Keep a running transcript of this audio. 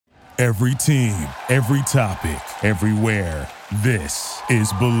Every team, every topic, everywhere. This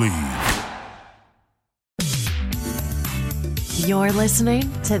is Believe. You're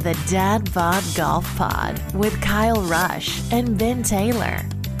listening to the Dad Bod Golf Pod with Kyle Rush and Ben Taylor.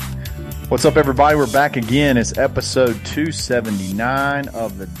 What's up, everybody? We're back again. It's episode 279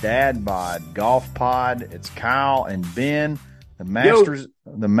 of the Dad Bod Golf Pod. It's Kyle and Ben. The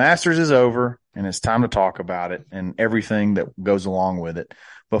Masters is over, and it's time to talk about it and everything that goes along with it.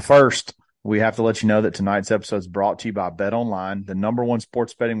 But first, we have to let you know that tonight's episode is brought to you by BetOnline, the number one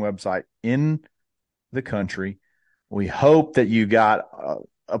sports betting website in the country. We hope that you got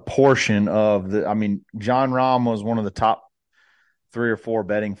a portion of John Rahm was one of the top 3 or 4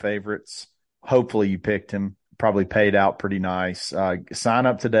 betting favorites. Hopefully you picked him. Probably paid out pretty nice. Sign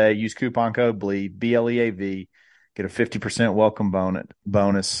up today. Use coupon code BLEAV, BLEAV. Get a 50% welcome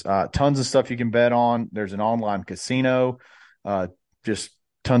bonus. Tons of stuff you can bet on. There's an online casino. Just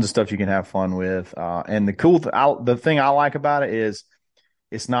tons of stuff you can have fun with. And the thing I like about it is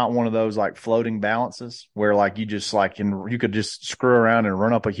it's not one of those like floating balances where like you just like you could just screw around and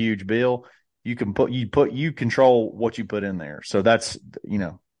run up a huge bill. You control what you put in there. So that's,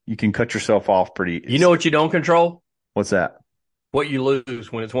 you can cut yourself off pretty. You know what you don't control? What's that? What you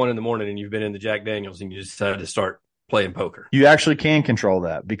lose when it's 1 a.m. and you've been in the Jack Daniels and you decided to start playing poker. You actually can control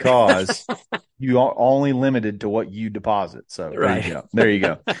that because you are only limited to what you deposit. So right. There you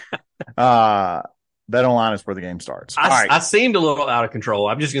go. BetOnline is where the game starts. I seemed a little out of control.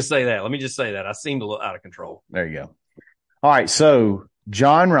 I'm just going to say that. Let me just say that. I seemed a little out of control. There you go. All right. So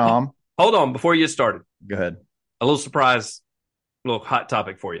John Rahm. Hold on. Before you get started. Go ahead. A little surprise, a little hot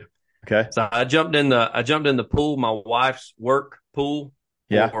topic for you. Okay. So I jumped in the pool, my wife's work pool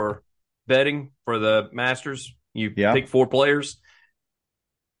for betting for the Masters. You pick 4 players.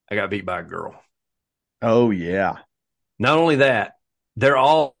 I got beat by a girl. Oh, yeah. Not only that, they're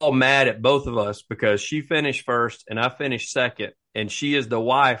all mad at both of us because she finished first and I finished second, and she is the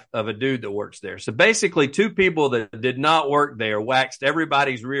wife of a dude that works there. So basically 2 people that did not work there waxed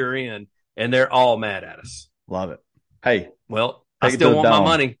everybody's rear end, and they're all mad at us. Love it. Hey. Well, I still want my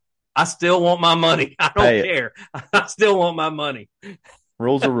money. I still want my money. I don't care. I still want my money.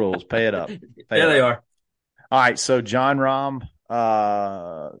 Rules are rules. Pay it up. They are. All right. So John Rahm,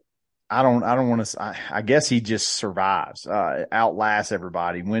 I guess he just survives, outlasts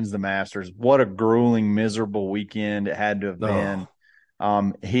everybody, wins the Masters. What a grueling, miserable weekend it had to have been.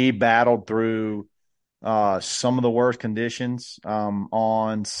 He battled through some of the worst conditions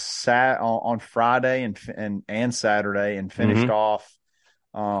on Friday and Saturday, and finished off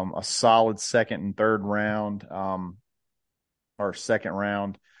a solid second and third round, or second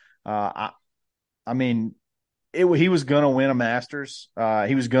round. He was going to win a Masters.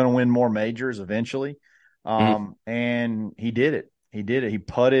 He was going to win more majors eventually. And he did it. He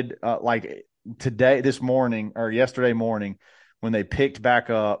putted yesterday morning when they picked back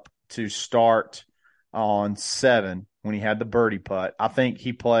up to start on 7, when he had the birdie putt. I think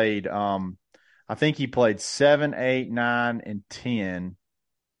he played 7, 8, 9, and 10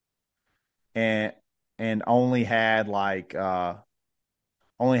 and only had like 4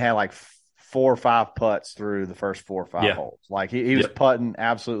 or 5 putts through the first 4 or 5 holes. Like he was putting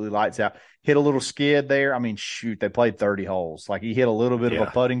absolutely lights out. Hit a little skid there. They played 30 holes. Like he hit a little bit of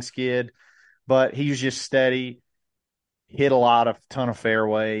a putting skid, but he was just steady. Hit a ton of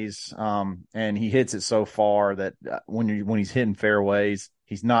fairways. And he hits it so far that when he's hitting fairways,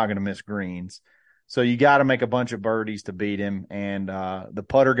 he's not going to miss greens. So you got to make a bunch of birdies to beat him. And the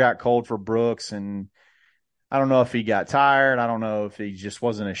putter got cold for Brooks, and I don't know if he got tired. I don't know if he just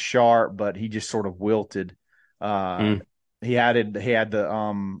wasn't as sharp, but he just sort of wilted. He had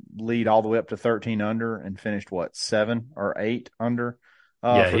the lead all the way up to 13 under and finished 7 or 8 under. He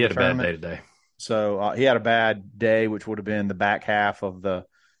had a bad day today. So he had a bad day, which would have been the back half of the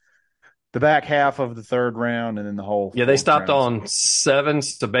third round, and then the whole. Yeah, they stopped on 7.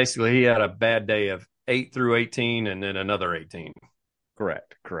 So basically, he had a bad day of 8 through 18, and then another 18.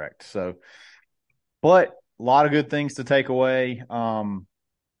 Correct. So, but a lot of good things to take away. At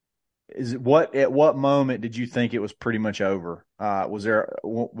what moment did you think it was pretty much over? Was there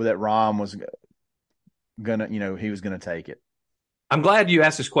that Rahm was gonna, he was gonna take it? I'm glad you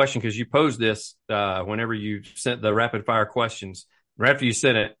asked this question because you posed this whenever you sent the rapid fire questions. Right after you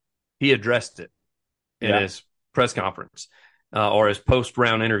sent it, he addressed it in his press conference or his post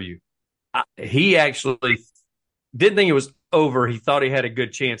round interview. He actually didn't think it was over. He thought he had a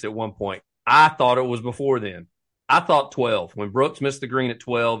good chance at one point. I thought it was before then. I thought 12. When Brooks missed the green at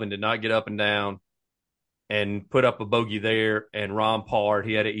 12 and did not get up and down and put up a bogey there, and Rahm parred,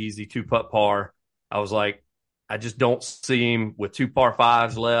 he had an easy 2-putt par. I was like, I just don't see him with 2 par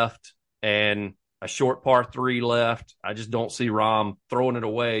 5s left and a short par 3 left. I just don't see Rahm throwing it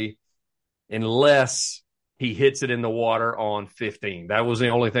away unless he hits it in the water on 15. That was the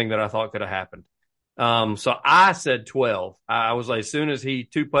only thing that I thought could have happened. So I said 12. I was like, as soon as he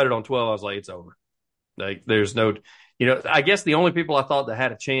 2-putted on 12, I was like, it's over. Like, there's no, I guess the only people I thought that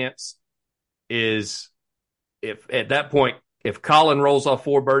had a chance is if at that point, if Colin rolls off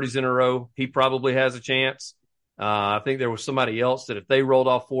 4 birdies in a row, he probably has a chance. I think there was somebody else that if they rolled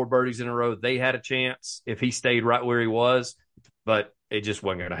off 4 birdies in a row, they had a chance if he stayed right where he was, but it just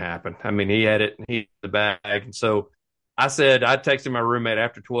wasn't going to happen. I mean, he had it and he had the bag. And so I texted my roommate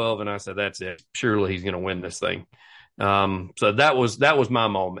after 12 and I said, that's it. Surely he's going to win this thing. So that was my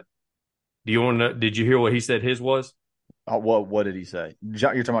moment. Do you want to know, did you hear what he said his was? What did he say?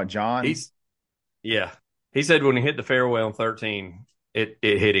 You're talking about John? He said when he hit the fairway on 13, it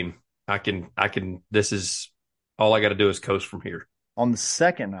hit him. This is all I got to do is coast from here. On the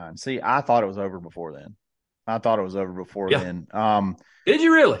second 9. See, I thought it was over before then. Then. Did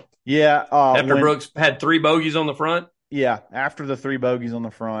you really? Yeah. After Brooks had 3 bogeys on the front? Yeah. After the 3 bogeys on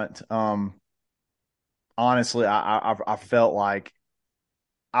the front. Honestly, I felt like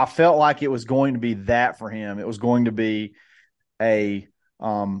it was going to be that for him. It was going to be a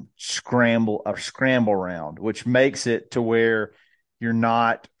scramble round, which makes it to where you're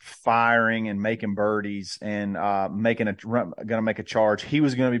not firing and making birdies and going to make a charge. He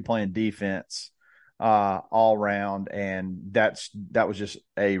was going to be playing defense all round, and that was just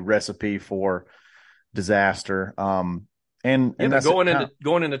a recipe for disaster. And that's going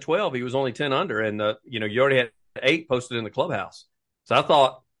into 12, he was only 10 under, and you already had 8 posted in the clubhouse. So I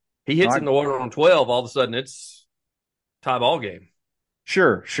thought he hits in the water on 12, all of a sudden it's tie ball game.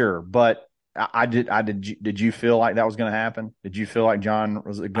 Sure, but did you feel like that was going to happen? Did you feel like John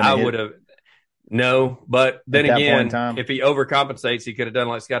was going to I would have. No, but then again, if he overcompensates, he could have done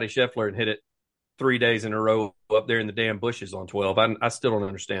like Scotty Scheffler and hit it 3 days in a row up there in the damn bushes on 12. I still don't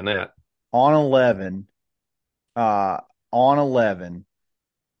understand that. On 11,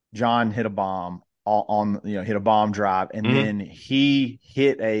 John hit a bomb hit a bomb drive, and then he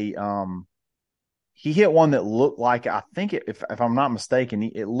hit one that looked like, I think if I'm not mistaken,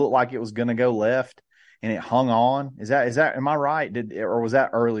 it looked like it was going to go left, and it hung on. Is that am I right? Or was that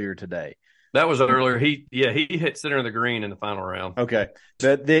earlier today? That was earlier. He hit center of the green in the final round. Okay,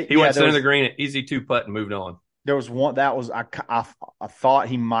 he went center of the green, easy 2-putt, and moved on. There was one that was I thought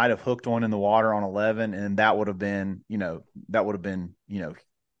he might have hooked one in the water on 11, and that would have been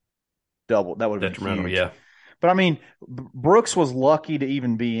double. That would have been huge. Yeah. But I mean, Brooks was lucky to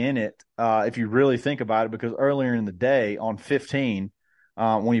even be in it, if you really think about it, because earlier in the day on 15,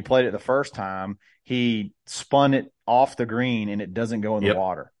 when he played it the first time, he spun it off the green and it doesn't go in the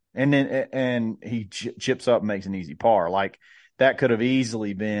water, and he chips up and makes an easy par. Like that could have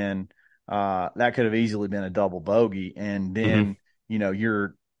easily been a double bogey, and then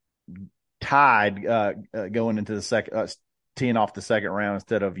you're tied going into the second, teeing off the second round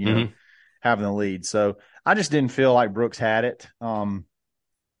instead of having the lead. So I just didn't feel like Brooks had it. And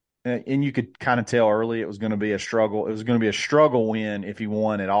you could kind of tell early it was going to be a struggle. It was going to be a struggle win if he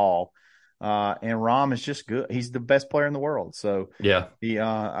won at all. And Rahm is just good. He's the best player in the world. So yeah, he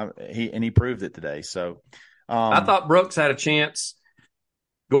proved it today. So I thought Brooks had a chance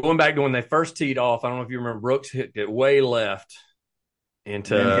going back to when they first teed off. I don't know if you remember, Brooks hit it way left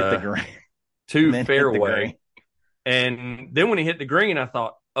into hit the green. To fairway. And then when he hit the green, I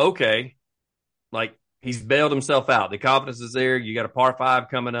thought, okay, like he's bailed himself out. The confidence is there. You got a par 5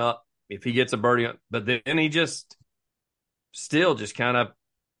 coming up. If he gets a birdie, but then he just kind of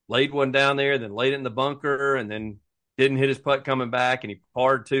laid one down there, then laid it in the bunker, and then didn't hit his putt coming back, and he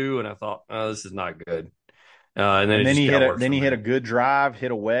parred 2. And I thought, oh, this is not good. And then he hit a good drive,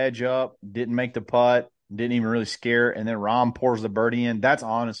 hit a wedge up, didn't make the putt, didn't even really scare it, and then Rahm pours the birdie in. That's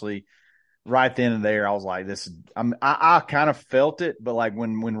honestly right then and there. I was like, I kind of felt it, but like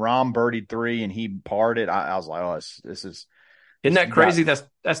when Rahm birdied 3 and he parred it, I was like, oh, this is. Isn't that crazy?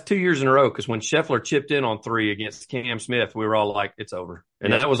 That's 2 years in a row. Because when Scheffler chipped in on 3 against Cam Smith, we were all like, it's over,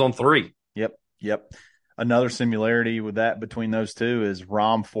 and that was on 3. Yep. Another similarity with that between those two is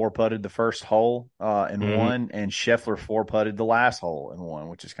Rahm 4-putted the first hole and won, and Scheffler 4-putted the last hole and won,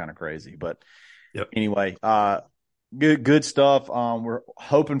 which is kind of crazy. But anyway, good stuff. We're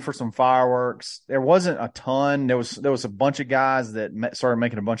hoping for some fireworks. There wasn't a ton. There was a bunch of guys that started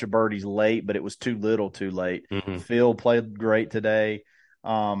making a bunch of birdies late, but it was too little, too late. Phil played great today.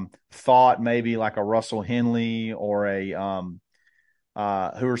 Thought maybe like a Russell Henley or a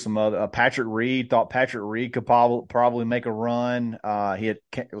Who are some other? Patrick Reed, thought Patrick Reed could probably make a run.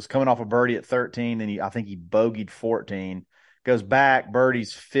 Was coming off a birdie at 13, and I think he bogeyed 14. Goes back,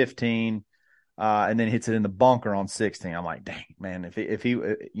 birdies 15, and then hits it in the bunker on 16. I'm like, dang, man, if he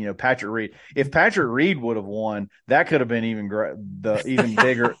Patrick Reed, if Patrick Reed would have won, that could have been even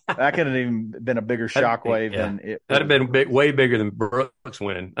bigger. That could have even been a bigger shockwave than it. That'd have been way bigger than Brooks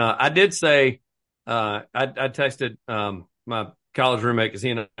winning. I did say, I texted my college roommate because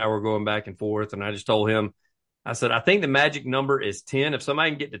he and I were going back and forth, and I just told him, I said, I think the magic number is 10. If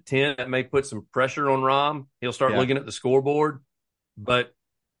somebody can get to 10, that may put some pressure on Rahm. He'll start looking at the scoreboard, but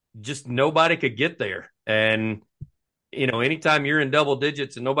just nobody could get there. And, anytime you're in double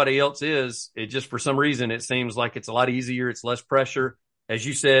digits and nobody else is, it just, for some reason, it seems like it's a lot easier. It's less pressure. As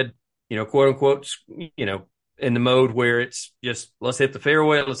you said, quote unquote, in the mode where it's just, let's hit the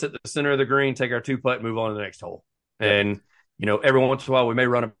fairway, let's hit the center of the green, take our 2-putt, move on to the next hole. Yep. And, every once in a while we may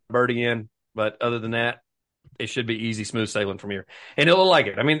run a birdie in, but other than that, it should be easy, smooth sailing from here. And he'll like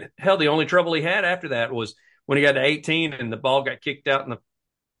it. I mean, hell, the only trouble he had after that was when he got to 18 and the ball got kicked out and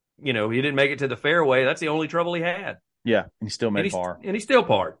he didn't make it to the fairway. That's the only trouble he had. Yeah. And he still made par. And he still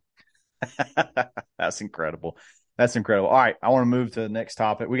parred. That's incredible. That's incredible. All right. I want to move to the next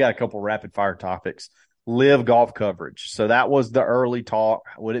topic. We got a couple rapid fire topics. Live golf coverage. So that was the early talk.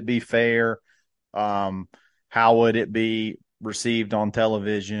 Would it be fair? How would it be received on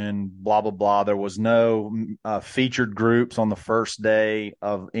television? Blah, blah, blah. There was no featured groups on the first day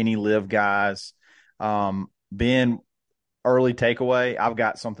of any Live guys. Ben, early takeaway. I've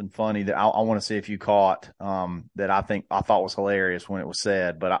got something funny that I want to see if you caught that I thought was hilarious when it was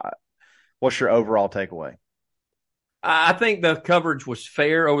said. But what's your overall takeaway? I think the coverage was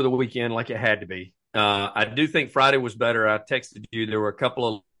fair over the weekend, like it had to be. I do think Friday was better. I texted you. There were a couple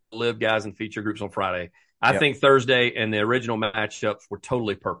of Live guys and feature groups on Friday. I think Thursday and the original matchups were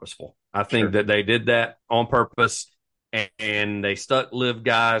totally purposeful. I think that they did that on purpose, and they stuck Live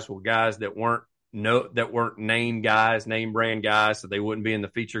guys with guys that weren't name guys, name brand guys, so they wouldn't be in the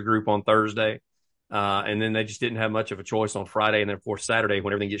feature group on Thursday. And then they just didn't have much of a choice on Friday. And then, of course, Saturday,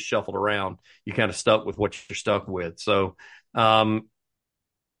 when everything gets shuffled around, you kind of stuck with what you're stuck with. So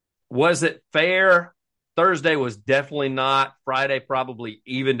was it fair? Thursday was definitely not. Friday probably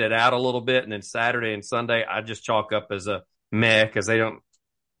evened it out a little bit. And then Saturday and Sunday, I just chalk up as a meh because they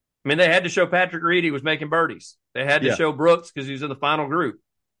had to show Patrick Reed he was making birdies. They had to show Brooks because he was in the final group.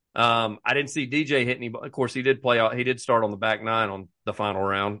 I didn't see DJ hit any. Of course, he did play out. He did start on the back nine on the final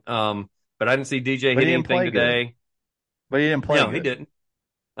round. But I didn't see DJ hit anything today. Good. But he didn't play. No, good. He didn't.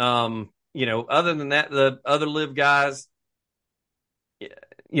 Other than that, the other Live guys,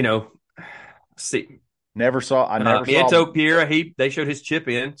 see. Never saw. Mieto Piera, they showed his chip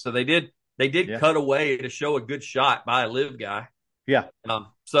in, so they did cut away to show a good shot by a Live guy. Yeah.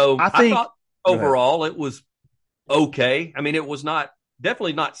 So I thought overall it was okay. I mean, it was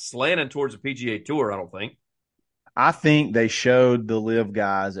definitely not slanted towards the PGA Tour, I don't think. I think they showed the Live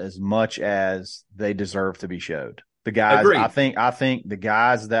guys as much as they deserve to be showed. The guys, agreed. I think the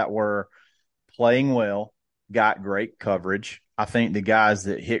guys that were playing well got great coverage. I think the guys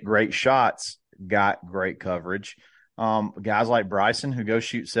that hit great shots got great coverage. Guys like Bryson who go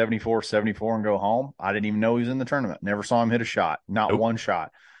shoot 74 and go home. I didn't even know he was in the tournament. Never saw him hit a shot. Not one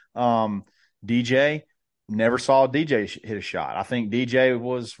shot. DJ, never saw DJ hit a shot. I think DJ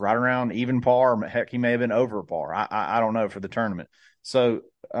was right around even par. Heck, he may have been over par. I don't know for the tournament. So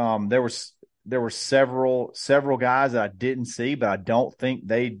there were several guys that I didn't see, but I don't think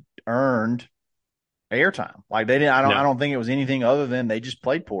they earned airtime. Like they didn't. I don't think it was anything other than they just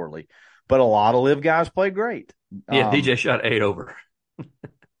played poorly. But a lot of Live guys played great. Yeah, DJ shot 8 over.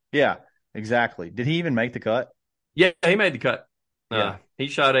 Yeah, exactly. Did he even make the cut? Yeah, he made the cut. Yeah. He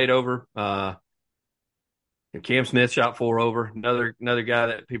shot 8 over. Cam Smith shot 4 over. Another guy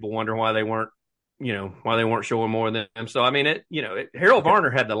that people wonder why they weren't showing more than him. So I mean, Harold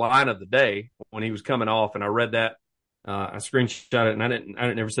Varner had the line of the day when he was coming off, and I read that. I screenshot it, and I didn't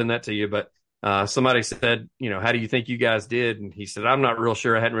never send that to you, but somebody said, how do you think you guys did? And he said, I'm not real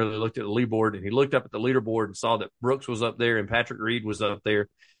sure. I hadn't really looked at the leaderboard. And he looked up at the leaderboard and saw that Brooks was up there and Patrick Reed was up there.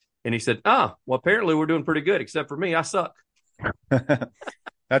 And he said, well, apparently we're doing pretty good, except for me. I suck.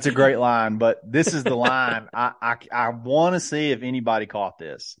 That's a great line, but this is the line. I want to see if anybody caught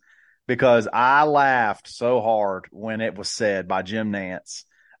this because I laughed so hard when it was said by Jim Nantz.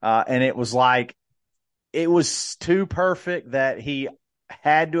 And it was like, it was too perfect that he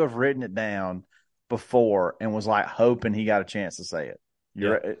had to have written it down before and was like hoping he got a chance to say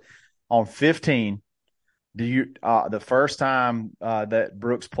it. On 15, Do you the first time that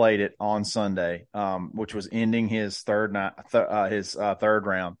Brooks played it on Sunday, which was ending his third third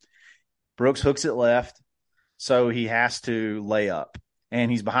round, Brooks hooks it left, so he has to lay up, and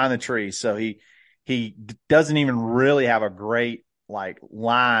he's behind the tree, so he doesn't even really have a great like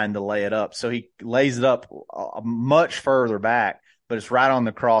line to lay it up, so he lays it up much further back, but it's right on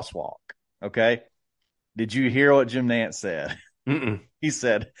the crosswalk. Okay, did you hear what Jim Nantz said? Mm-mm. He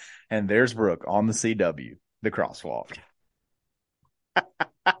said, "And there's Brooke on the CW, the crosswalk."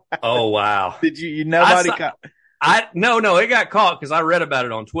 Oh wow! Did you? Nobody. No, it got caught because I read about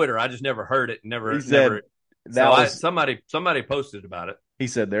it on Twitter. I just never heard it. Never. He said never. Somebody posted about it. He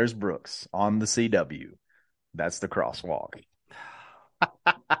said, "There's Brooks on the CW. That's the crosswalk."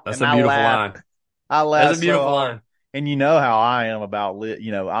 That's a beautiful line. I laughed. That's a beautiful line. And you know how I am about Liv.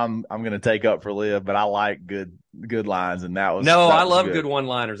 You know, I'm going to take up for Liv, but I like good lines, and that was I love good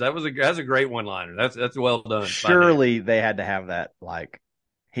one-liners. That's a great one-liner. That's well done. Surely they had to have that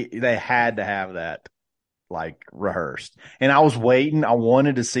they had to have that like rehearsed. And I was waiting. I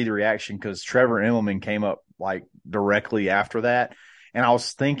wanted to see the reaction because Trevor Immelman came up like directly after that. And I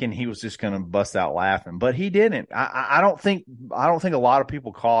was thinking he was just going to bust out laughing, but he didn't. I don't think a lot of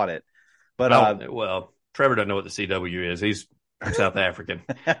people caught it, but well, Trevor doesn't know what the CW is. He's South African.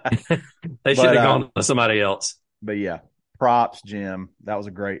 They should have gone to somebody else. But yeah, props, Jim. That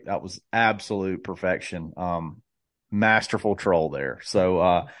was absolute perfection. Masterful troll there.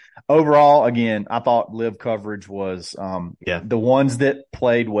 So overall, again, I thought live coverage was the ones that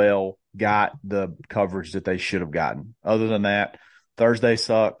played well got the coverage that they should have gotten. Other than that, Thursday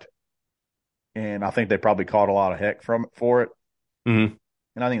sucked, and I think they probably caught a lot of heck for it. Mm-hmm.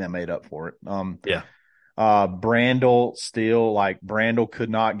 And I think that made up for it. Brandel could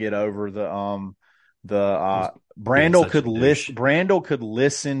not get over Brandel could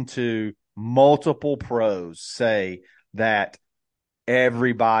listen to multiple pros say that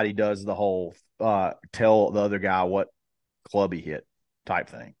everybody does the whole tell the other guy what club he hit type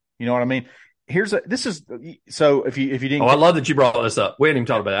thing. You know what I mean? So if you didn't, I love that you brought this up. We hadn't even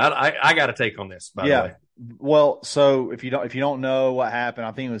talked about it. I got a take on this, by the way. Well, so if you don't know what happened,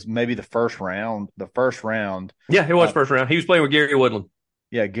 I think it was maybe the first round. Yeah, it was first round. He was playing with Gary Woodland.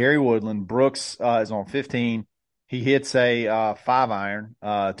 Yeah, Gary Woodland. Brooks is on 15. He hits a 5-iron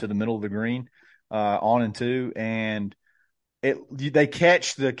to the middle of the green on and two, and they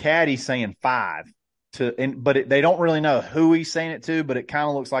catch the caddy saying 5. They don't really know who he's saying it to, but it kind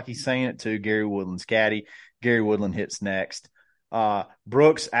of looks like he's saying it to Gary Woodland's caddy. Gary Woodland hits next.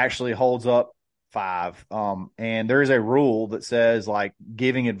 Brooks actually holds up 5. And there is a rule that says like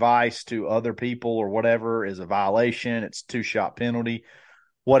giving advice to other people or whatever is a violation. It's 2-shot penalty,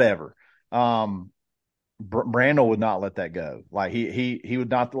 whatever. Brandel would not let that go. Like he would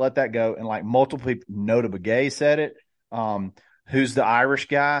not let that go. And like multiple people, Nota Begay said it. Who's the Irish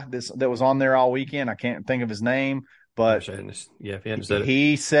guy that was on there all weekend? I can't think of his name, but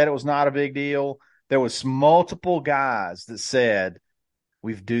he said it was not a big deal. There was multiple guys that said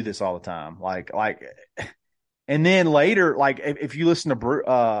we do this all the time. And then later, like if you listen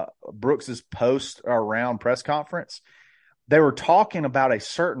to Brooks's post around press conference, they were talking about a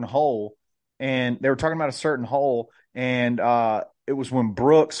certain hole, and it was when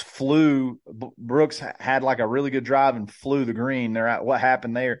Brooks had like a really good drive and flew the green. What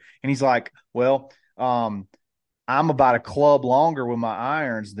happened there? And he's like, well, I'm about a club longer with my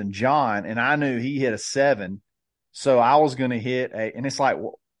irons than John, and I knew he hit a 7, so I was going to hit and it's like,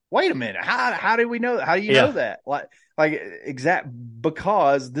 well, wait a minute, how do we know that? How do you know that?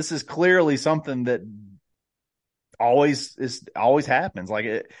 Because this is clearly something that always happens.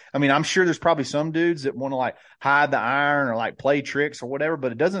 I'm sure there's probably some dudes that want to like hide the iron or like play tricks or whatever,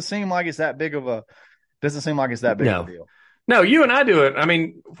 but it doesn't seem like it's that big of a deal. No, you and I do it. I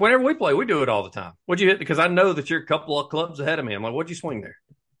mean, whenever we play, we do it all the time. What'd you hit? Because I know that you're a couple of clubs ahead of me. I'm like, what'd you swing there?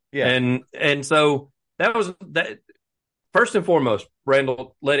 Yeah. And so that was that. First and foremost,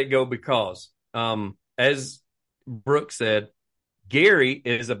 Randall let it go because, as Brooks said, Gary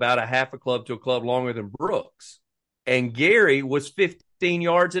is about a half a club to a club longer than Brooks. And Gary was 15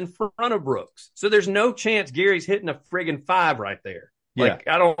 yards in front of Brooks. So there's no chance Gary's hitting a friggin' 5 right there. Like,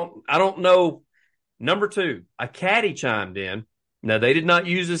 I don't know. Number 2, a caddy chimed in. Now, they did not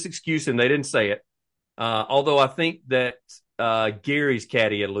use this excuse and they didn't say it. Although I think that Gary's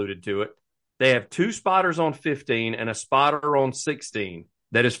caddy alluded to it. They have 2 spotters on 15 and a spotter on 16.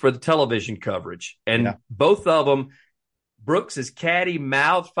 That is for the television coverage. And both of them, Brooks's caddy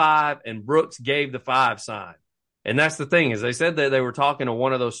mouthed 5 and Brooks gave the 5 sign. And that's the thing is they said that they were talking to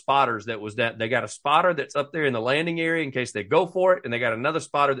one of those spotters that was that they got a spotter that's up there in the landing area in case they go for it. And they got another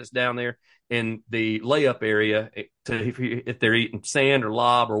spotter that's down there in the layup area if they're eating sand or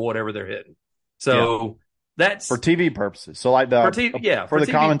lob or whatever they're hitting. So that's for TV purposes. So like for TV, for the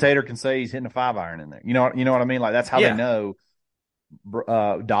TV, commentator can say he's hitting a 5-iron in there. You know what I mean? Like that's how they know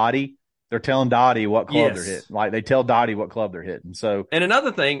Dottie. They're telling Dottie what club they're hitting. Like they tell Dottie what club they're hitting. So, and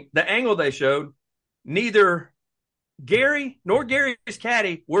another thing, the angle they showed, neither Gary nor Gary's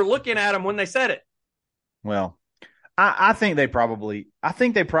caddy were looking at him when they said it. Well, I think they probably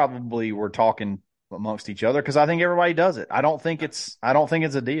were talking amongst each other because I think everybody does it. I don't think it's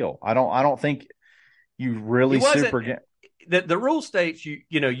a deal. I don't think you really the rule states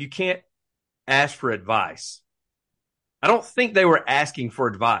you can't ask for advice. I don't think they were asking for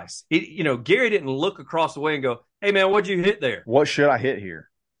advice. Gary didn't look across the way and go, "Hey man, what'd you hit there? What should I hit here?"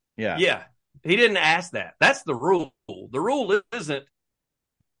 Yeah. Yeah. He didn't ask that. That's the rule. The rule isn't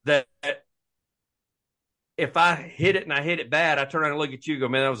that if I hit it and I hit it bad, I turn around and look at you and go,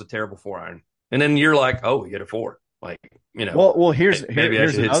 "Man, that was a terrible 4-iron." And then you're like, "Oh, you hit a 4." Like, Well, here's another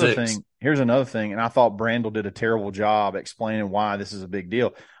hit 6. thing. Here's another thing. And I thought Brandel did a terrible job explaining why this is a big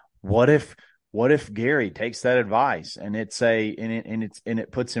deal. What if Gary takes that advice and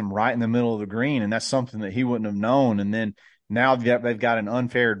it puts him right in the middle of the green, and that's something that he wouldn't have known, and then now they've got an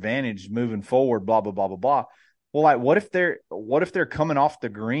unfair advantage moving forward, blah blah blah blah blah. Well, like what if they're coming off the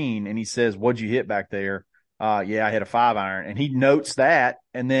green and he says, "What'd you hit back there?" Yeah, I hit a 5-iron, and he notes that,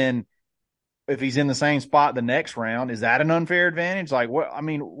 and then if he's in the same spot the next round, is that an unfair advantage? Like what? I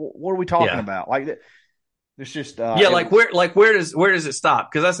mean, what are we talking about? Like it's just where does it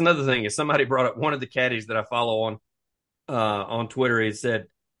stop? Because that's another thing. Is somebody brought up one of the caddies that I follow on Twitter. He said,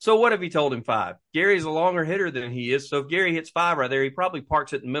 "So what if he told him 5? Gary's a longer hitter than he is. So if Gary hits 5 right there, he probably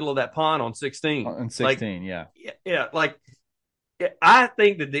parks it in the middle of that pond on 16." On 16, yeah. Like I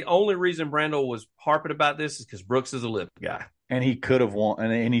think that the only reason Brandel was harping about this is because Brooks is a lip guy, and he could have won,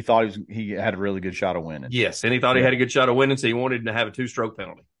 and he thought he had a really good shot of winning. Yes, and he thought he had a good shot of winning, so he wanted to have a 2-stroke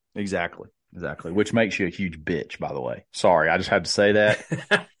penalty. Exactly. Which makes you a huge bitch, by the way. Sorry, I just had to say that.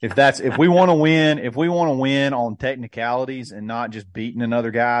 if we want to win on technicalities and not just beating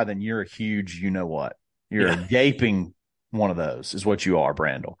another guy, then you're a huge, you're a gaping one of those is what you are,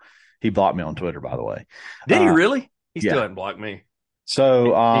 Brandel. He blocked me on Twitter, by the way. Did he really? He still hadn't blocked me.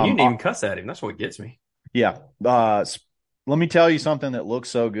 So, and you didn't even cuss at him. That's what gets me. Yeah. Let me tell you something that looks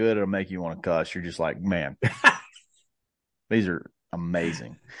so good, it'll make you want to cuss. You're just like, man, these are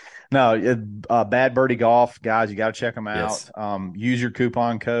amazing. No, Bad Birdie Golf, guys, you got to check them out. Yes. Use your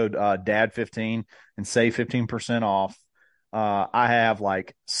coupon code DAD15 and save 15% off. I have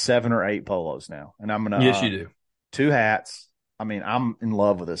like 7 or 8 polos now, and I'm gonna. Yes, you do. 2 hats. I mean, I'm in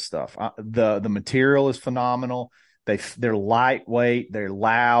love with this stuff. The material is phenomenal. They're lightweight. They're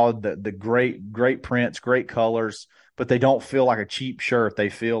loud. The great prints, great colors, but they don't feel like a cheap shirt. They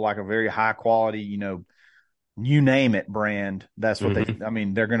feel like a very high quality, you name it brand. That's what they're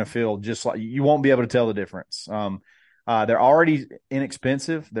going to feel just like you won't be able to tell the difference. They're already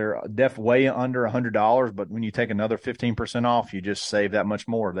inexpensive. They're way under $100, but when you take another 15% off, you just save that much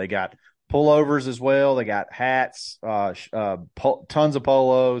more. They got pullovers as well. They got hats, tons of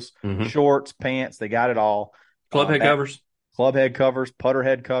polos, shorts, pants. They got it all. Club head covers, putter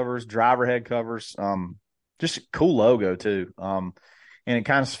head covers, driver head covers. Just a cool logo too. And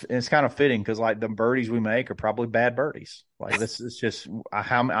it's kind of fitting because like the birdies we make are probably bad birdies. Like this is just I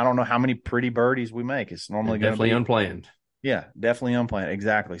don't know how many pretty birdies we make. It's normally going to be unplanned. Yeah, definitely unplanned.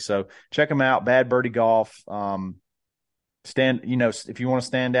 Exactly. So check them out. Bad Birdie Golf. If you want to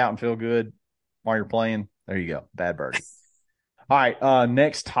stand out and feel good while you're playing, there you go. Bad Birdie. All right.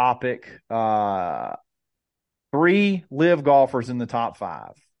 Next topic. 3 live golfers in the top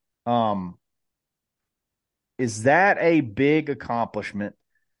 5. Is that a big accomplishment?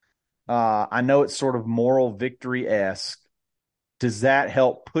 I know it's sort of moral victory-esque. Does that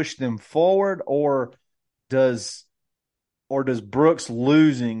help push them forward, or does Brooks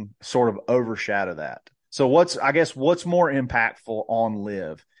losing sort of overshadow that? So what's more impactful on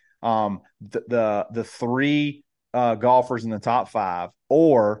live? The 3 golfers in the top 5,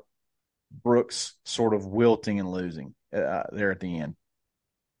 or Brooks sort of wilting and losing there at the end?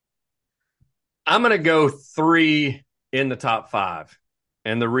 I'm going to go 3 in the top 5.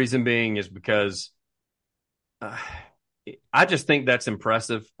 And the reason being is because I just think that's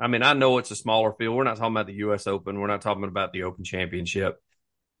impressive. I mean, I know it's a smaller field. We're not talking about the U.S. Open. We're not talking about the Open Championship.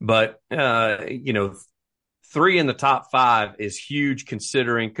 But, 3 in the top 5 is huge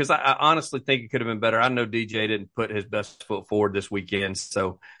considering, because I honestly think it could have been better. I know DJ didn't put his best foot forward this weekend.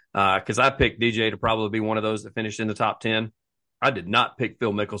 So because I picked DJ to probably be one of those that finished in the top 10. I did not pick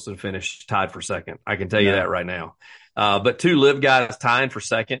Phil Mickelson finish tied for second. I can tell you that right now. But two live guys tying for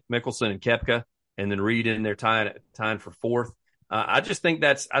second, Mickelson and Koepka, and then Reed in there tying for fourth. I just think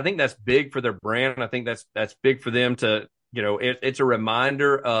that's big for their brand. I think that's big for them to, it's a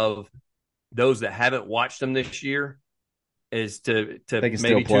reminder of those that haven't watched them this year is to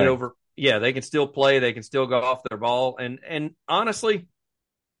maybe tune over. Yeah, they can still play. They can still go off their ball. And honestly,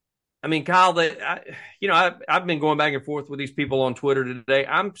 I mean, Kyle, I've been going back and forth with these people on Twitter today.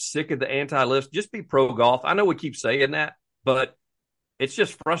 I'm sick of the anti-lifts. Just be pro golf. I know we keep saying that, but it's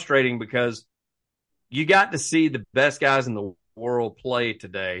just frustrating because you got to see the best guys in the world play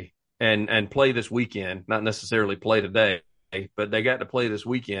today and play this weekend, not necessarily play today, but they got to play this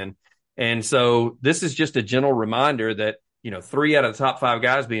weekend. And so this is just a gentle reminder that, 3 out of the top 5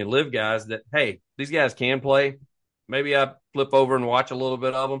 guys being live guys that, hey, these guys can play. Maybe I flip over and watch a little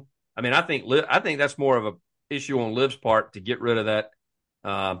bit of them. I mean, I think that's more of an issue on Liv's part to get rid of that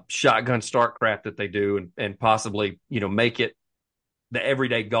shotgun start crap that they do and possibly, make it the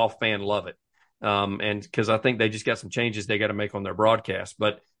everyday golf fan love it. And because I think they just got some changes they got to make on their broadcast.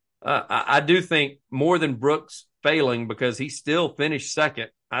 But I do think more than Brooks failing because he still finished second,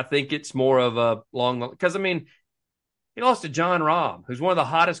 I think it's more of a long – because, I mean, he lost to John Rahm, who's one of the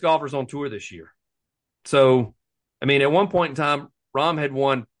hottest golfers on tour this year. So, I mean, at one point in time, Rahm had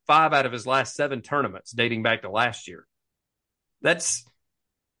won 5 out of his last 7 tournaments dating back to last year.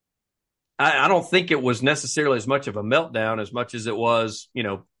 I don't think it was necessarily as much of a meltdown as much as it was,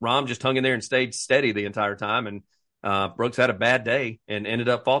 Rahm just hung in there and stayed steady the entire time. And Brooks had a bad day and ended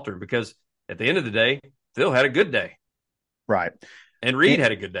up faltering because at the end of the day, Phil had a good day. Right. And Reed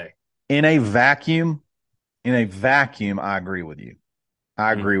had a good day. In a vacuum, I agree with you.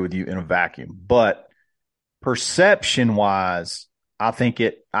 I agree with you in a vacuum. But perception-wise, I think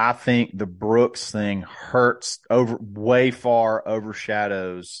the Brooks thing way far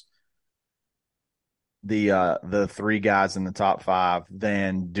overshadows the 3 guys in the top 5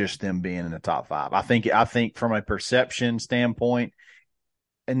 than just them being in the top 5. I think from a perception standpoint,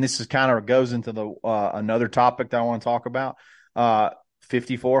 and this is kind of goes into the another topic that I want to talk about.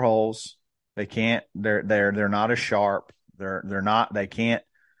 54 holes. They're not as sharp. They can't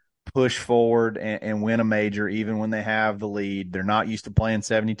push forward and win a major even when they have the lead. They're not used to playing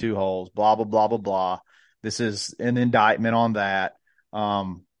 72 holes, blah, blah, blah, blah, blah. This is an indictment on that.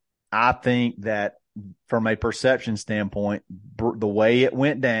 I think that from a perception standpoint, the way it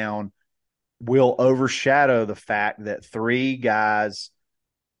went down will overshadow the fact that 3 guys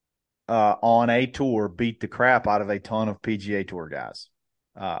on a tour beat the crap out of a ton of PGA Tour guys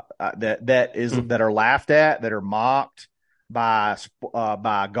that are laughed at, that are mocked by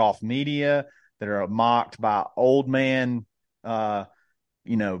golf media, that are mocked by old man,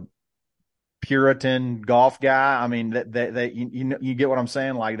 Puritan golf guy. I mean, you get what I'm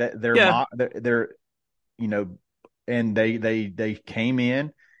saying? Like that they're and they came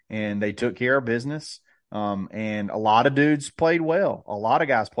in and they took care of business. And a lot of dudes played well. A lot of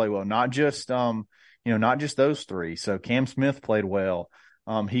guys played well, not just those 3. So Cam Smith played well.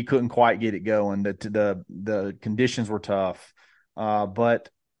 He couldn't quite get it going. The conditions were tough. But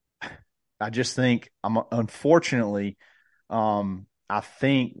I just think unfortunately, I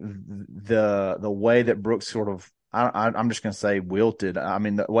think the way that Brooks sort of, I'm just going to say wilted. I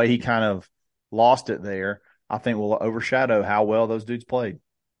mean, the way he kind of lost it there, I think will overshadow how well those dudes played.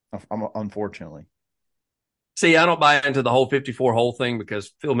 Unfortunately. See, I don't buy into the whole 54 hole thing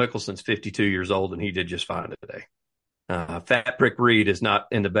because Phil Mickelson's 52 years old and he did just fine today. Fat Prick Reed is not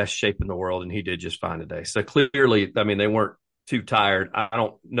in the best shape in the world and he did just fine today. So clearly, I mean, they weren't too tired. I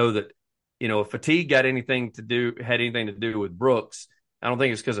don't know that, if fatigue had anything to do with Brooks. I don't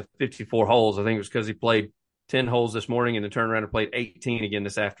think it's because of 54 holes. I think it was because he played 10 holes this morning and then turned around and played 18 again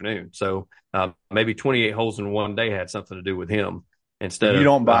this afternoon. So maybe 28 holes in one day had something to do with him. You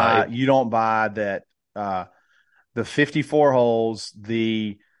don't buy that the 54 holes,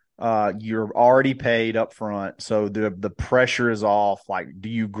 you're already paid up front, so the pressure is off. Like, do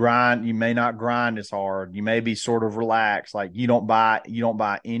you grind? You may not grind as hard. You may be sort of relaxed. Like, you don't buy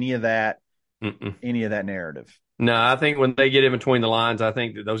any of that, any of that narrative. No, I think when they get in between the lines, I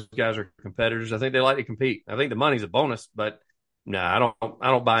think that those guys are competitors. I think they like to compete. I think the money's a bonus, but no, I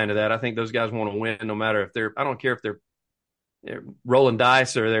don't buy into that. I think those guys want to win no matter if I don't care if they're rolling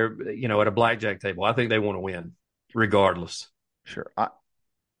dice or they're, at a blackjack table. I think they want to win regardless. Sure.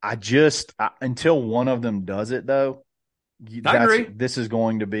 I just until one of them does it though, I agree. This is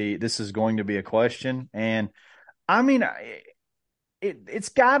going to be a question. And I mean, it's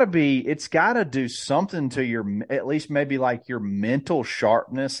gotta do something to your, at least maybe like your mental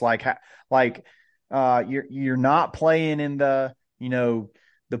sharpness. You're not playing in the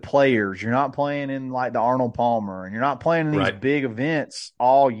players. You're not playing in like the Arnold Palmer, and you're not playing in these big events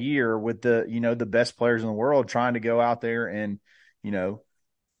all year with the best players in the world trying to go out there and,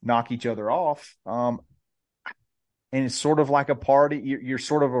 knock each other off. And it's sort of like a party. You're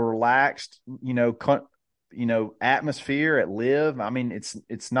sort of a relaxed, atmosphere at Live. I mean,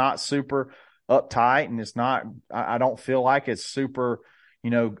 it's not super uptight, and it's not. I don't feel like it's super,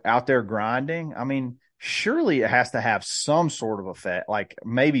 out there grinding. I mean, surely it has to have some sort of effect, like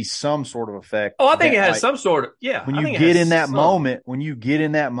maybe some sort of effect. Oh, I think it has some sort of, yeah. When you get in that moment, you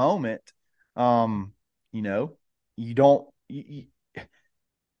don't.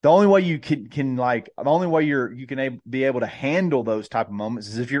 The only way you can like the only way you can be able to handle those type of moments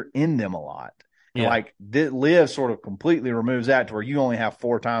is if you're in them a lot. Yeah. Like Live sort of completely removes that to where you only have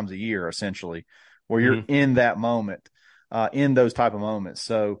 4 times a year essentially, where you're in that moment, in those type of moments.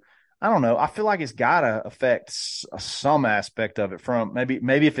 So I don't know. I feel like it's got to affect some aspect of it, from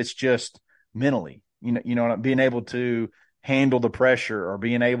maybe if it's just mentally, being able to handle the pressure, or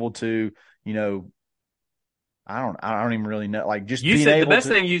being able to, I don't even really know. Like, just being able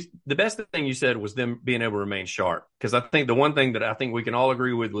the best thing you said was them being able to remain sharp. Because I think the one thing that I think we can all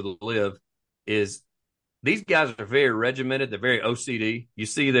agree with Liv is these guys are very regimented. They're very OCD. You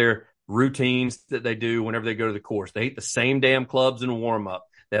see their routines that they do whenever they go to the course. They hit the same damn clubs in warm up.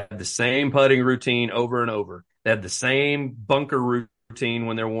 They have the same putting routine over and over. They have the same bunker routine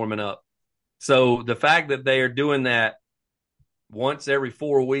when they're warming up. So the fact that they are doing that once every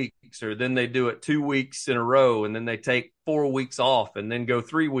 4 weeks, or then they do it 2 weeks in a row, and then they take 4 weeks off, and then go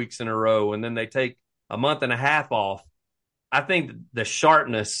 3 weeks in a row, and then they take a month and a half off. I think the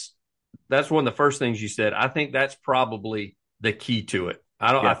sharpness, that's one of the first things you said. I think that's probably the key to it.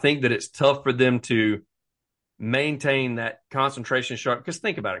 I think that it's tough for them to maintain that concentration sharp. Because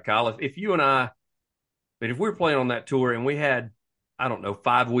think about it, Kyle. If you and if we were playing on that tour and we had,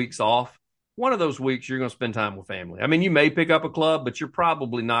 5 weeks off, one of those weeks you're going to spend time with family. I mean, you may pick up a club, but you're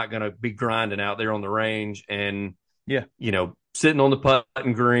probably not going to be grinding out there on the range and, sitting on the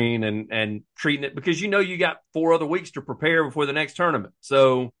putting green and treating it, because you got 4 other weeks to prepare before the next tournament.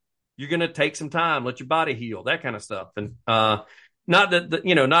 So you're going to take some time, let your body heal, that kind of stuff. And not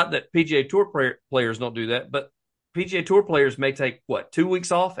that PGA Tour players don't do that, but PGA Tour players may take 2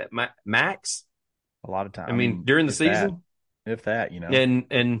 weeks off at max. A lot of time. I mean, during the season, if that,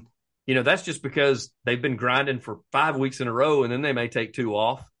 and that's just because they've been grinding for 5 weeks in a row, and then they may take 2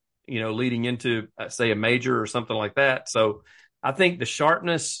 off, leading into, say, a major or something like that. So I think the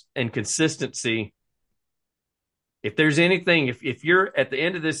sharpness and consistency, if there's anything, if you're at the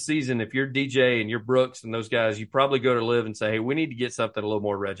end of this season, if you're DJ and you're Brooks and those guys, you probably go to Live and say, hey, we need to get something a little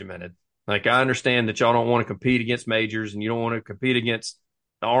more regimented. Like, I understand that y'all don't want to compete against majors and you don't want to compete against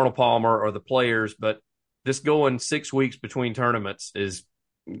the Arnold Palmer or the players, but this going 6 weeks between tournaments is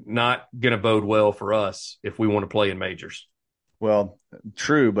not going to bode well for us if we want to play in majors. Well,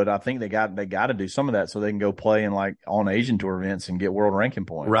 true, but I think they got to do some of that so they can go play in like on Asian Tour events and get world ranking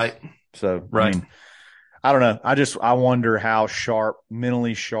points. Right. So, right. I mean, I don't know. I wonder how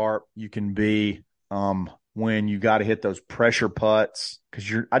mentally sharp you can be when you got to hit those pressure putts,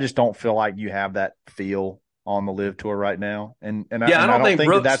 because I just don't feel like you have that feel on the Live Tour right now. I don't think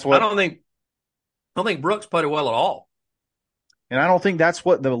Brooks, that's what I don't think Brooks putted well at all. And I don't think that's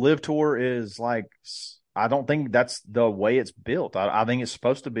what the Live Tour is like. I don't think that's the way it's built. I think it's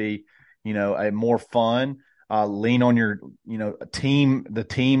supposed to be, a more fun, lean on your, the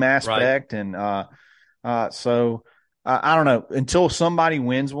team aspect. Right. And so I don't know, until somebody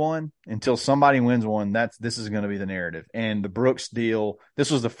wins one, this is going to be the narrative. And the Brooks deal,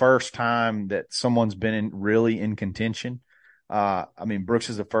 this was the first time that someone's been really in contention. I mean, Brooks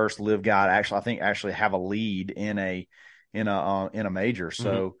is the first Live guy to actually have a lead in a major.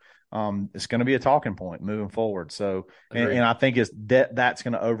 So, it's going to be a talking point moving forward. So, and I think that's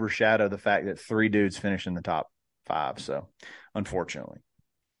going to overshadow the fact that 3 dudes finish in the top 5. So, unfortunately,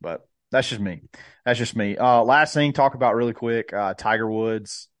 but that's just me. Last thing, talk about really quick, Tiger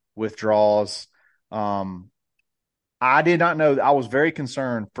Woods withdraws. I did not know. I was very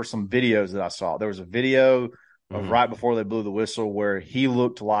concerned for some videos that I saw. There was a video of right before they blew the whistle where he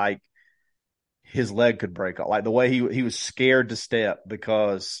looked like his leg could break off, like the way he was scared to step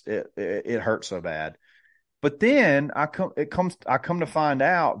because it hurt so bad. But then I come to find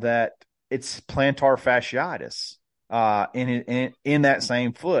out that it's plantar fasciitis in that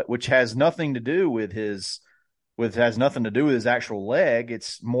same foot, which has nothing to do with his actual leg.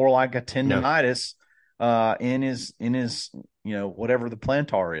 It's more like a tendonitis in his whatever the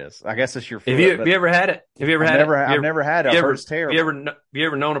plantar is. I guess it's your foot. Have you ever had it? Have you ever had it? I've never had it. It hurts terrible. Have you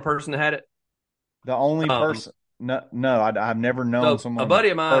ever known a person that had it? The only person. No, I've never known someone a buddy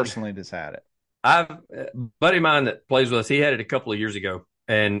of mine personally that's had it. A buddy of mine that plays with us, he had it a couple of years ago,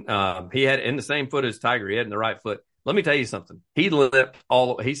 and he had it in the same foot as Tiger. He had it in the right foot. Let me tell you something. He limped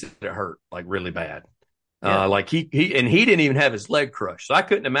he said it hurt like really bad. Yeah. Like he didn't even have his leg crushed. So I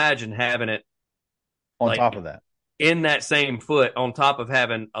couldn't imagine having it on top of that. In that same foot, on top of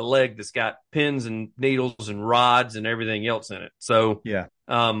having a leg that's got pins and needles and rods and everything else in it. So yeah.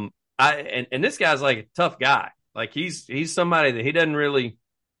 And this guy's like a tough guy. Like he's somebody that he doesn't really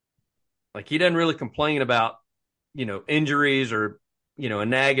complain about, injuries or, a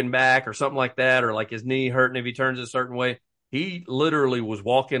nagging back or something like that, or like his knee hurting if he turns a certain way. He literally was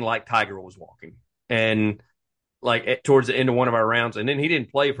walking like Tiger was walking, and like towards the end of one of our rounds, and then he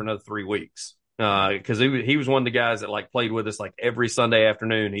didn't play for another 3 weeks because he was one of the guys that like played with us like every Sunday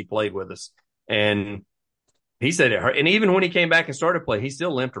afternoon. He played with us, and he said it hurt. And even when he came back and started play, he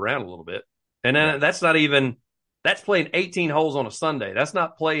still limped around a little bit. And then that's playing 18 holes on a Sunday. That's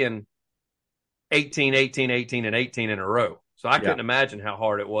not playing 18, 18, 18, and 18 in a row. So I couldn't imagine how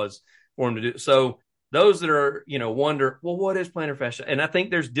hard it was for him to do. So those that are, wonder, well, what is plantar fascia? And I think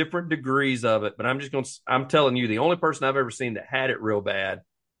there's different degrees of it, but I'm telling you, the only person I've ever seen that had it real bad,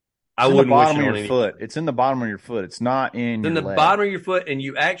 I wouldn't wish it on your foot. It's in the bottom of your foot. It's not in your leg. Bottom of your foot, and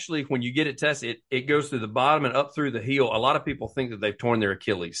you actually, when you get it tested, it goes through the bottom and up through the heel. A lot of people think that they've torn their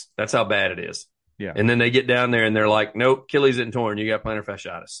Achilles. That's how bad it is. Yeah. And then they get down there and they're like, nope, Achilles isn't torn. You got plantar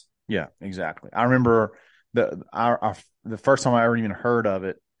fasciitis. Yeah, exactly. I remember the first time I ever even heard of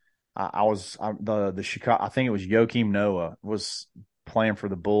it. The Chicago. I think it was Joakim Noah was playing for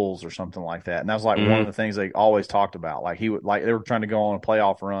the Bulls or something like that, and that was like one of the things they always talked about. Like they were trying to go on a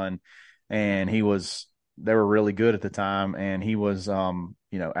playoff run, and they were really good at the time, and he was out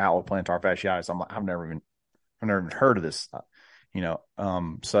with plantar fasciitis. I'm like, I've never even heard of this.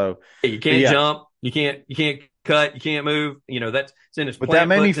 So you can't jump, you can't cut, you can't move. That's in his. But that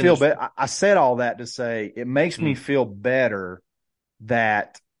made me feel better. I said all that to say it makes me feel better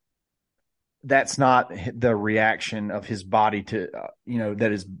that that's not the reaction of his body to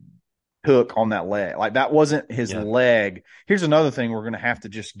that is took on that leg. Like that wasn't his leg. Here's another thing we're going to have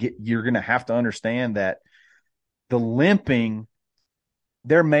to you're going to have to understand that the limping,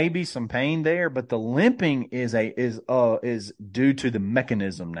 there may be some pain there, but the limping is due to the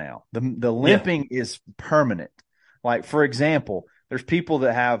mechanism now. The limping is permanent. Like, for example, there's people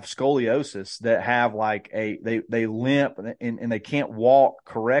that have scoliosis that have like they limp and they can't walk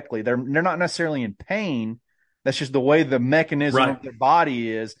correctly. They're not necessarily in pain. That's just the way the mechanism of their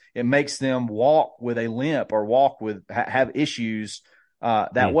body is. It makes them walk with a limp or have issues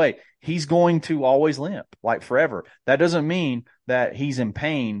that way. He's going to always limp like forever. That doesn't mean that he's in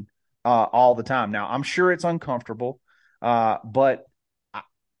pain all the time. Now, I'm sure it's uncomfortable, but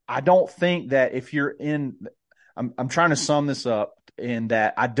I don't think that if you're in – I'm trying to sum this up in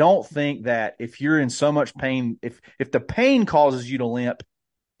that I don't think that if you're in so much pain, if the pain causes you to limp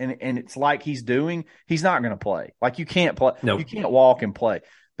and it's like he's not going to play. Like you can't play. Nope. You can't walk and play.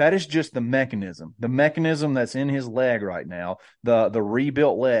 That is just the mechanism that's in his leg right now, the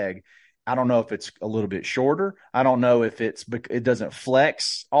rebuilt leg. I don't know if it's a little bit shorter. I don't know if it doesn't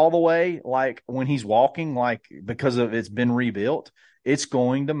flex all the way like when he's walking, like because of it's been rebuilt. It's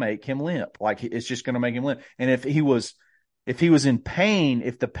going to make him limp. Like it's just going to make him limp. And if he was in pain,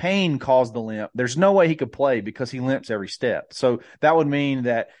 if the pain caused the limp, there's no way he could play because he limps every step. So that would mean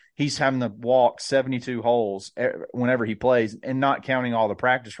that he's having to walk 72 holes whenever he plays and not counting all the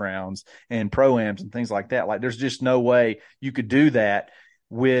practice rounds and pro-ams and things like that. Like there's just no way you could do that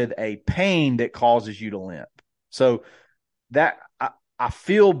with a pain that causes you to limp. So that I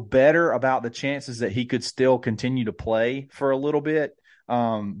feel better about the chances that he could still continue to play for a little bit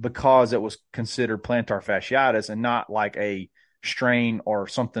because it was considered plantar fasciitis and not like a strain or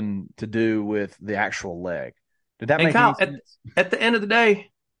something to do with the actual leg. Did that make any sense? At the end of the day,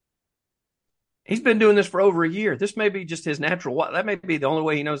 he's been doing this for over a year. This may be just his natural walk. That may be the only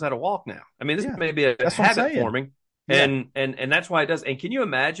way he knows how to walk now. I mean, this may be a habit forming. Yeah. And that's why it does. And can you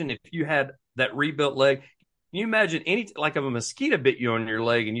imagine if you had that rebuilt leg? Can you imagine like if a mosquito bit you on your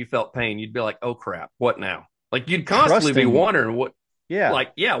leg and you felt pain, you'd be like, oh crap, what now? Like you'd constantly be wondering what's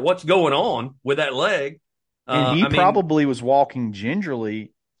going on with that leg. And he probably was walking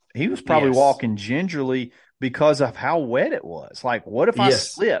gingerly. He was probably walking gingerly because of how wet it was. Like, what if I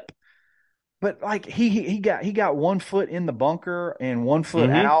slip? But like he got 1 foot in the bunker and 1 foot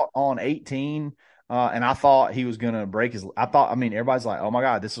out on 18. And I thought he was going to break everybody's like, oh my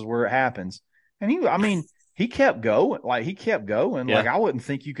God, this is where it happens. And he kept going. Like, he kept going. Yeah. Like, I wouldn't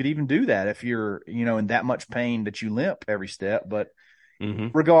think you could even do that if you're, in that much pain that you limp every step. But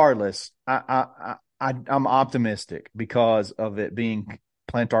regardless, I'm optimistic because of it being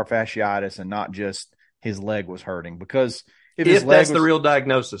plantar fasciitis and not just his leg was hurting. Because if that's the real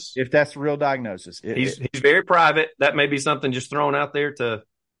diagnosis, he's very private. That may be something just thrown out there to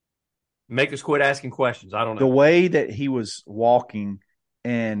make us quit asking questions. I don't know. The way that he was walking,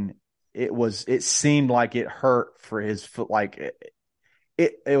 and it seemed like it hurt for his foot. Like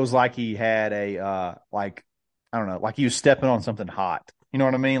it was like he had I don't know, like he was stepping on something hot. You know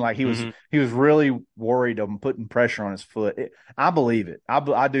what I mean? Like he was really worried of putting pressure on his foot. I believe it.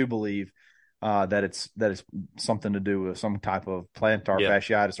 I do believe that it's something to do with some type of plantar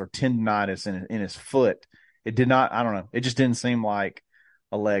fasciitis or tendonitis in his foot. It did not. I don't know. It just didn't seem like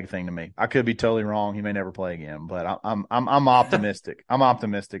a leg thing to me. I could be totally wrong. He may never play again, but I'm optimistic. I'm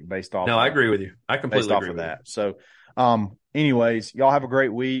optimistic based off. No, I agree with you. I completely agree with that. So, anyways, y'all have a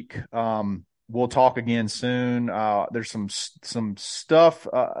great week. We'll talk again soon. There's some stuff,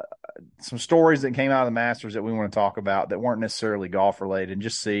 some stories that came out of the Masters that we want to talk about that weren't necessarily golf related, and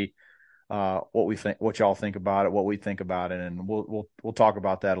just see what we think, what y'all think about it, what we think about it, and we'll talk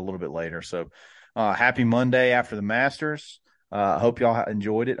about that a little bit later. So, happy Monday after the Masters. Hope y'all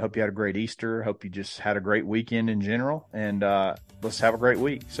enjoyed it. Hope you had a great Easter. Hope you just had a great weekend in general, and let's have a great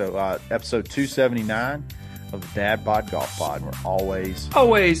week. So, episode 279 of the Dad Bod Golf Pod. We're always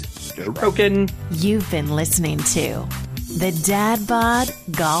stroking. You've been listening to the Dad Bod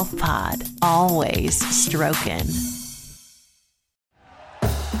Golf Pod. Always stroking.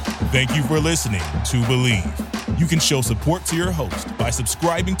 Thank you for listening to Believe. You can show support to your host by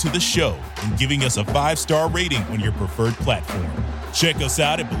subscribing to the show and giving us a 5-star rating on your preferred platform. Check us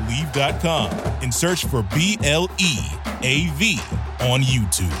out at Believe.com and search for BLEAV on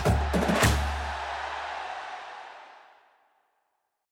YouTube.